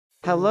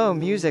Hello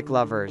music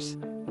lovers.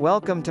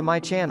 Welcome to my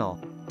channel.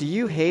 Do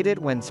you hate it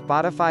when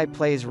Spotify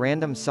plays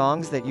random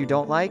songs that you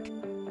don't like?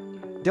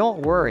 Don't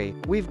worry,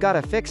 we've got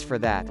a fix for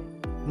that.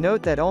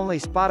 Note that only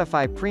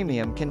Spotify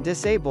Premium can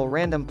disable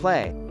random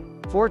play.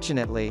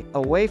 Fortunately,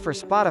 a way for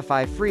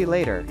Spotify free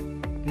later.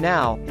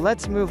 Now,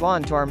 let's move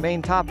on to our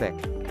main topic.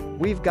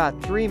 We've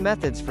got 3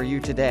 methods for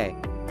you today.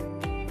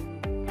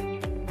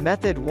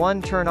 Method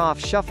 1: Turn off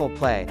shuffle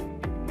play.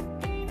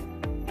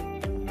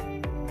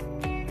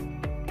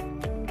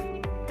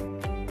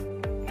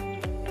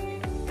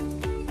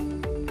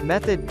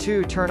 Method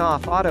 2: Turn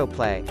off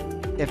autoplay.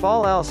 If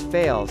all else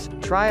fails,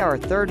 try our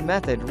third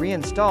method: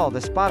 reinstall the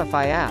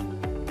Spotify app.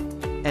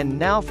 And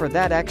now for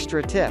that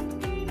extra tip.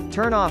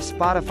 Turn off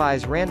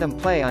Spotify's random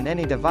play on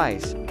any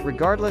device,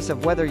 regardless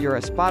of whether you're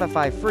a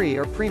Spotify free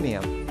or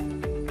premium.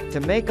 To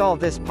make all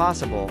this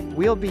possible,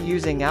 we'll be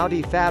using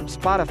AudiFab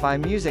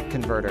Spotify Music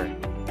Converter.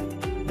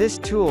 This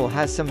tool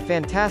has some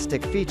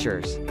fantastic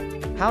features.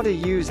 How to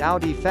use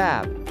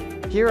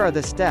AudiFab. Here are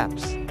the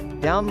steps.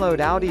 Download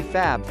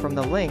AudiFab from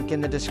the link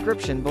in the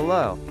description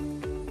below.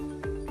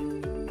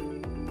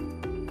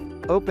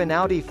 Open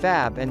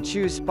AudiFab and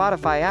choose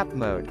Spotify app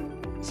mode.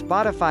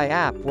 Spotify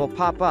app will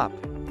pop up.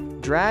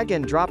 Drag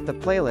and drop the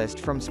playlist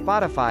from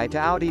Spotify to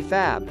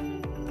AudiFab.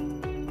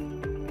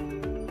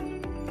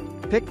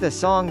 Pick the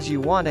songs you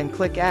want and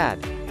click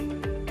Add.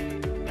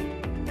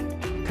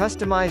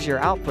 Customize your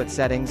output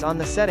settings on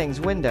the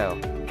Settings window.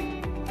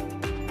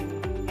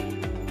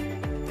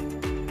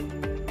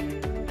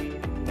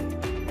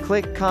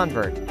 Click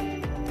Convert.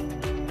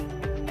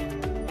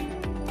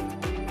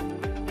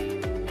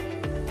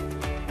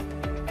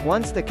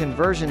 Once the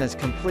conversion is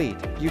complete,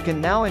 you can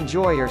now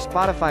enjoy your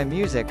Spotify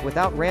music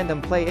without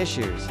random play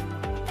issues.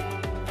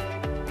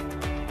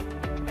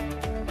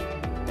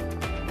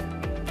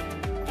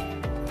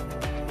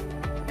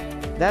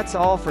 That's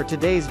all for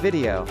today's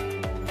video.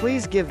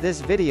 Please give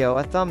this video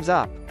a thumbs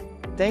up.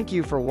 Thank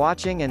you for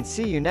watching and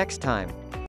see you next time.